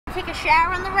Take a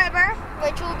shower in the river,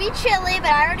 which will be chilly, but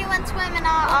I already went swimming.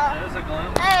 There's a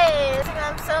glimpse. Hey, there's a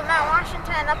glimpse of Mount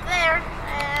Washington up there.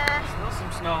 Still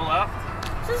some snow left.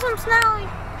 Still some snow.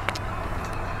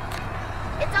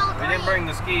 It's all green. We didn't bring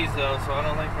the skis though, so I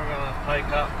don't think we're gonna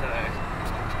hike up today.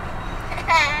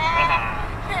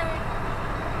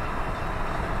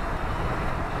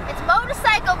 It's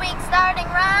motorcycle week starting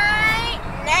right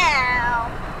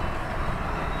now.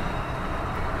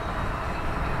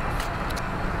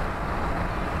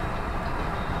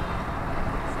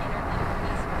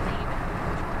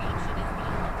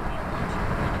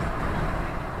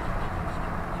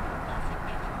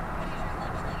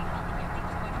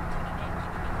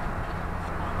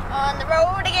 On the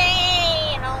road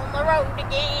again, on the road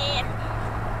again.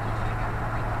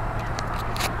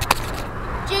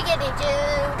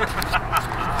 Jiggity-joo.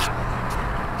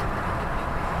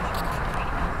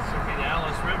 Should be the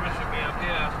Ellis River, should be up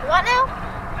here. What now?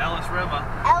 Ellis River.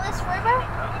 Ellis River?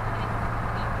 Yeah.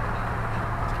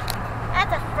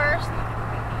 That's a first.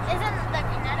 Isn't the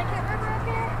Connecticut River up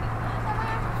here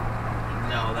somewhere?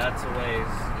 No, that's a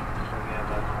ways.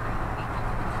 Together.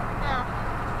 No.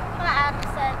 I thought Adam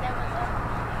said there was a...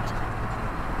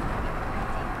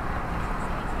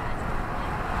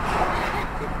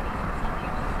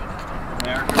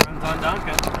 America runs on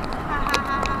Duncan.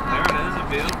 There it is, a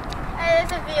view. There's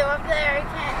a view up there.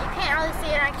 You can't really see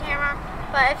it on camera,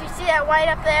 but if you see that white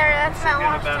up there, that's Mount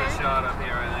Washington. Get a better shot up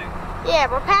here, I think. Yeah,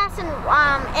 we're passing.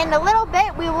 In a little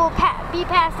bit, we will be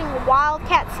passing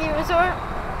Wildcat Ski Resort.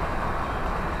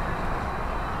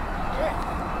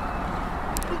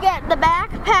 We got the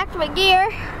back packed with gear.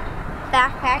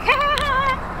 Backpack.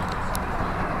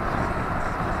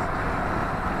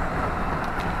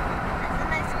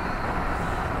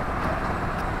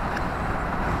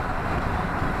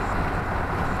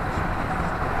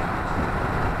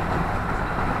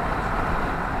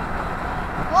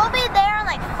 We'll be there in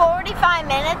like 45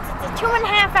 minutes. It's a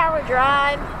 2.5 hour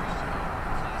drive.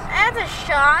 That's a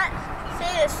shot.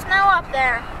 See the snow up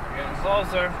there. Getting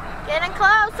closer. Getting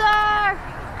closer.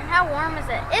 And how warm is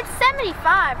it? It's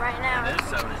 75 right now. It is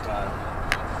 75.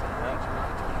 Yep.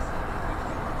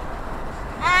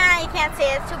 Ah, you can't see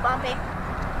it. It's too bumpy.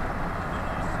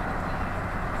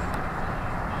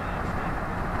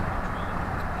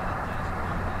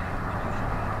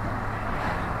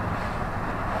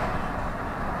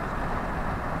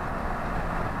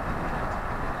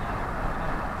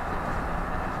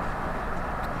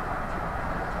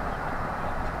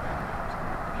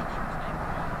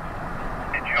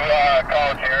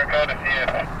 Call Jericho to see if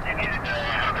you needed to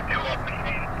have a fuel up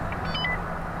machine.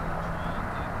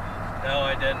 No,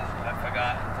 I didn't. I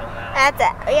forgot until now. That's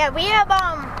it. Yeah, we have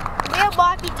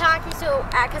walkie-talkie, so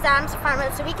because Adam's in front of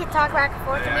it, so we can talk back and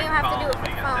forth, and we don't have to do it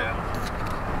with the phone.